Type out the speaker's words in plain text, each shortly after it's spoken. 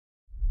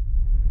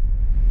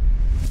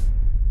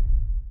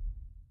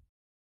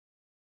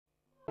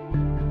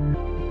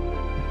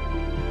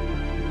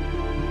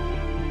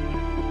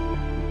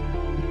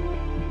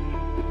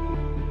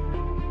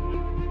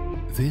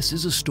This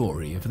is a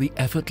story of the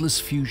effortless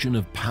fusion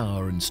of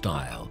power and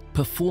style,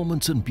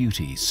 performance and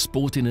beauty,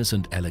 sportiness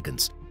and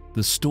elegance,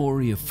 the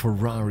story of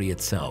Ferrari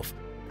itself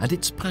and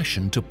its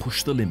passion to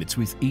push the limits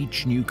with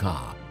each new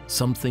car,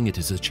 something it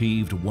has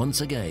achieved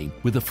once again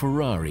with the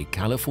Ferrari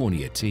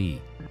California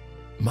T.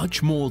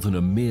 Much more than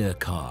a mere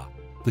car,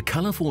 the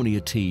California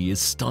T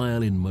is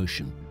style in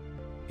motion.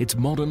 Its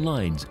modern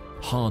lines,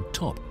 hard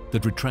top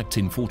that retracts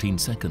in 14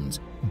 seconds,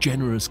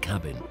 generous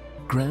cabin,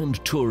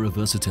 grand tourer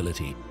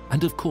versatility,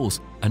 and of course,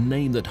 a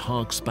name that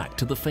harks back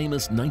to the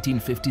famous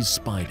 1950s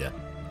Spider,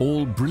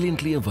 all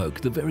brilliantly evoke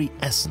the very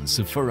essence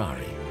of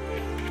Ferrari.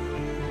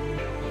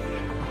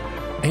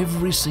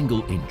 Every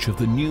single inch of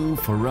the new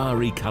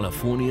Ferrari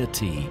California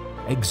T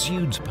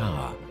exudes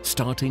power,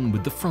 starting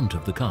with the front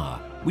of the car,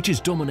 which is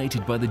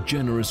dominated by the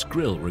generous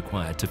grille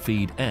required to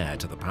feed air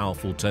to the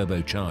powerful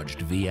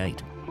turbocharged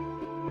V8.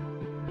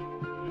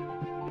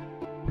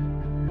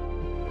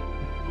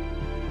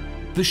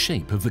 The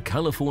shape of the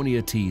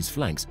California T's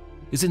flanks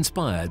is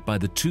inspired by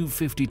the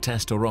 250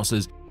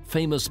 Testaross's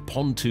famous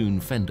pontoon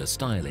fender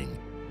styling,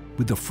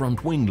 with the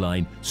front wing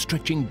line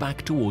stretching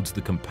back towards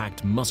the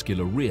compact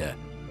muscular rear,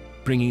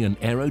 bringing an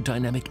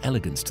aerodynamic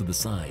elegance to the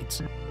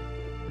sides.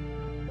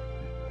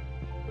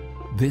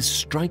 This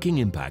striking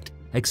impact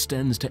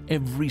extends to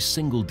every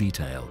single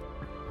detail.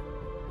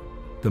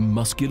 The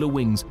muscular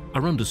wings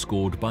are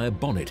underscored by a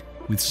bonnet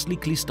with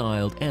sleekly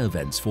styled air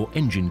vents for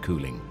engine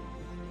cooling,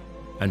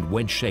 and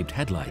wedge-shaped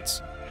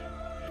headlights.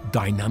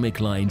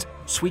 Dynamic lines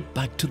sweep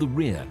back to the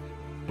rear,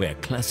 where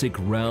classic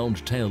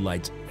round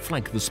taillights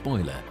flank the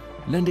spoiler,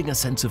 lending a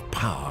sense of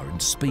power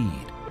and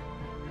speed.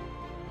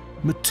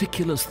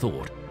 Meticulous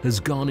thought has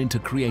gone into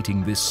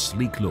creating this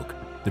sleek look.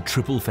 The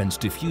triple fence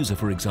diffuser,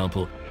 for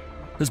example,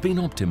 has been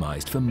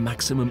optimized for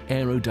maximum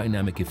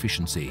aerodynamic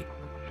efficiency,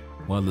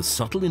 while the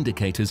subtle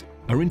indicators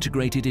are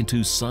integrated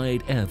into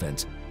side air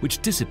vents, which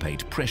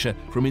dissipate pressure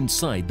from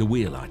inside the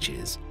wheel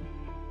arches.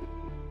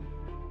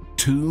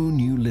 Two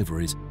new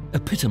liveries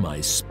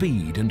epitomize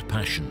speed and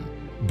passion.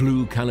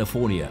 Blue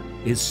California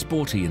is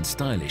sporty and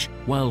stylish,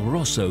 while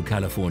Rosso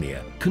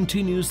California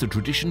continues the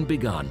tradition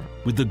begun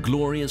with the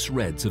glorious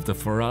reds of the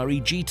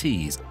Ferrari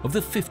GTs of the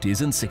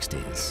 50s and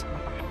 60s.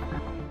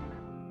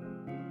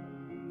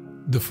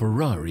 The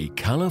Ferrari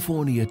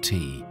California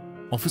T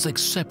offers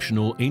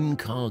exceptional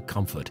in-car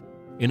comfort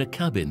in a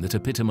cabin that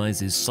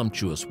epitomizes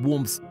sumptuous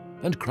warmth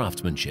and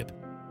craftsmanship.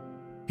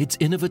 Its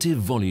innovative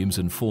volumes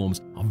and forms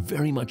are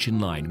very much in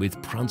line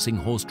with prancing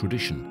horse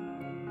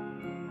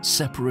tradition.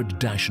 Separate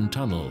dash and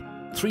tunnel,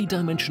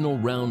 three-dimensional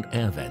round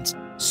air vents,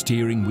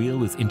 steering wheel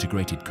with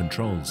integrated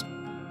controls.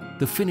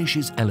 The finish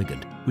is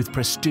elegant with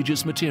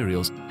prestigious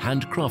materials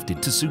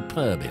handcrafted to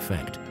superb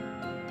effect.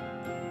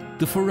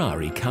 The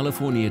Ferrari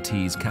California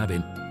T's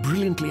cabin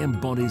brilliantly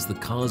embodies the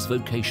car's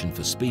vocation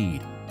for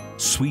speed.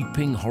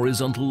 Sweeping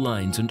horizontal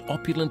lines and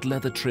opulent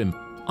leather trim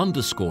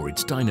underscore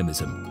its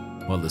dynamism,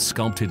 while the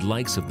sculpted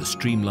likes of the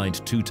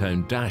streamlined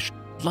two-tone dash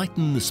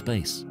lighten the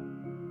space.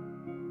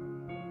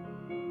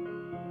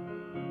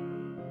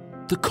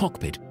 The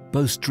cockpit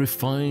boasts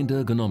refined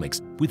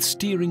ergonomics with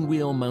steering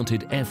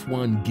wheel-mounted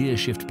F1 gear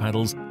shift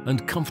paddles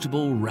and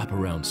comfortable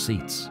wraparound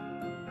seats.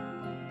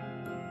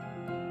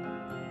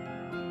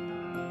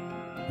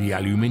 The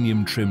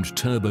aluminium-trimmed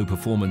Turbo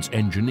Performance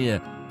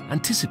Engineer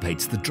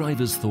anticipates the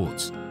driver's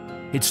thoughts.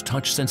 Its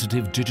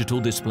touch-sensitive digital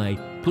display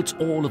puts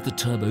all of the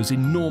turbo's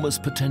enormous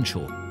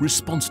potential,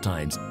 response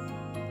times,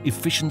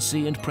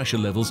 efficiency and pressure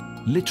levels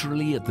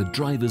literally at the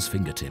driver's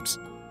fingertips.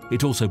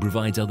 It also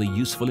provides other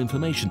useful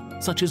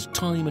information, such as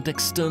time and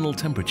external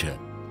temperature.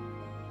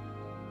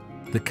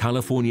 The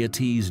California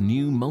T's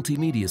new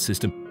multimedia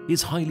system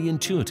is highly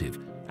intuitive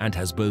and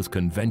has both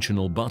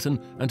conventional button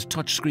and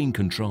touchscreen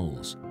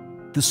controls.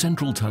 The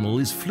central tunnel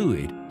is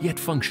fluid yet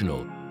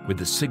functional, with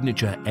the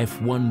signature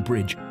F1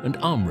 bridge and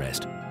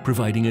armrest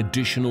providing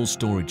additional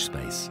storage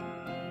space.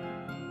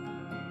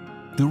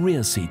 The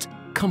rear seats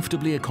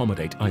comfortably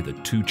accommodate either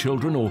two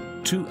children or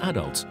two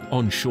adults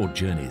on short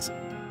journeys,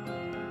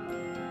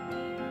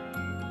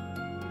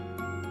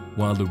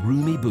 while the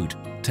roomy boot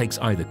takes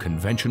either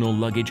conventional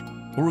luggage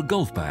or a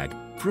golf bag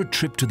for a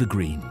trip to the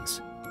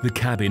greens. The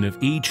cabin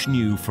of each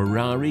new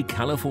Ferrari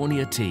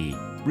California T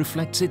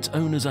reflects its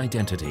owner's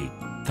identity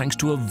thanks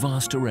to a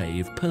vast array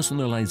of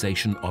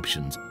personalization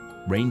options,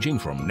 ranging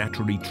from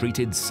naturally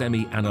treated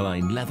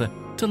semi-aniline leather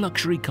to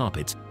luxury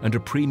carpets and a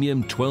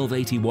premium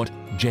 1280-watt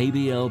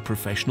JBL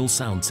professional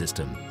sound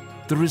system.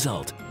 The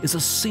result is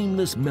a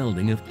seamless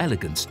melding of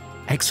elegance,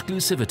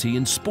 exclusivity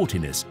and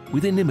sportiness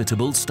with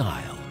inimitable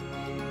style.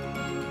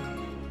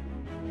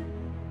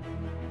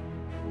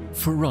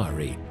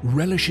 Ferrari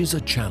relishes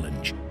a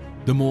challenge.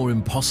 The more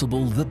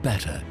impossible, the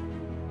better.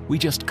 We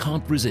just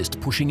can't resist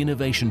pushing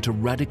innovation to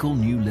radical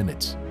new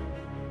limits.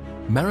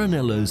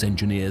 Maranello's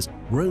engineers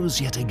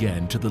rose yet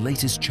again to the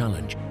latest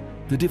challenge,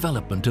 the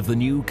development of the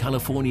new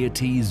California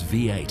T's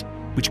V8,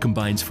 which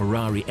combines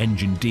Ferrari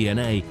engine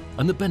DNA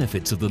and the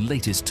benefits of the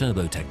latest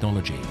turbo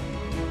technology.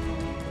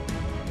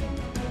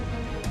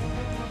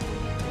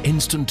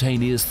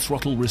 Instantaneous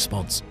throttle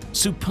response,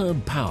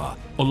 superb power,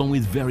 along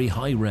with very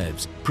high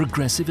revs,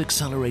 progressive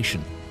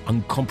acceleration,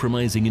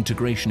 uncompromising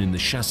integration in the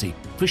chassis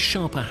for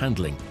sharper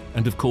handling,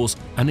 and of course,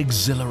 an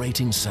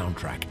exhilarating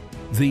soundtrack.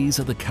 These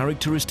are the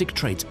characteristic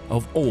traits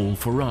of all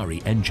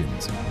Ferrari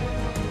engines.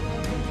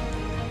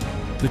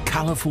 The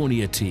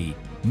California T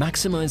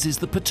maximizes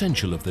the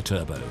potential of the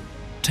turbo,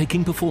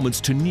 taking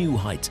performance to new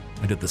heights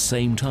and at the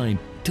same time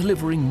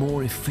delivering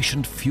more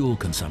efficient fuel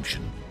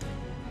consumption.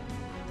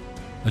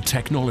 A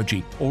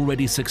technology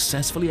already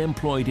successfully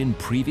employed in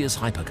previous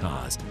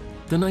hypercars,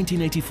 the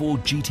 1984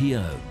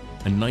 GTO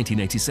and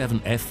 1987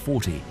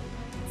 F40,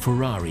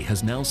 Ferrari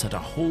has now set a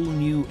whole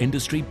new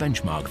industry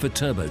benchmark for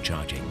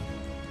turbocharging.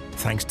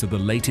 Thanks to the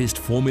latest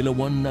Formula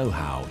One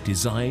know-how,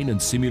 design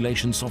and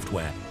simulation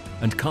software,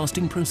 and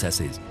casting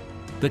processes,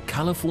 the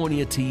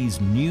California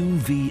T's new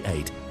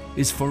V8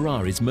 is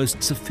Ferrari's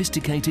most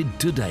sophisticated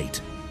to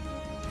date.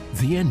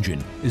 The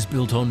engine is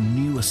built on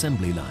new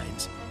assembly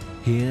lines.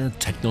 Here,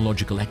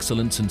 technological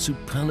excellence and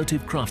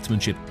superlative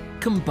craftsmanship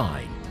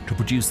combine to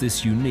produce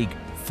this unique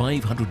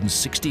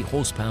 560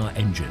 horsepower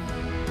engine.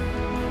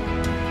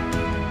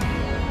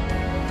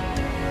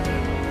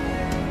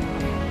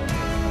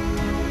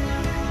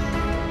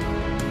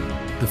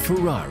 The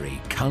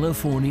Ferrari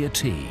California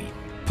T.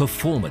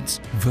 Performance,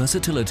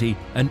 versatility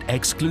and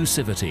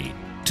exclusivity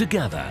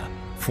together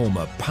form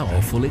a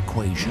powerful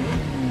equation.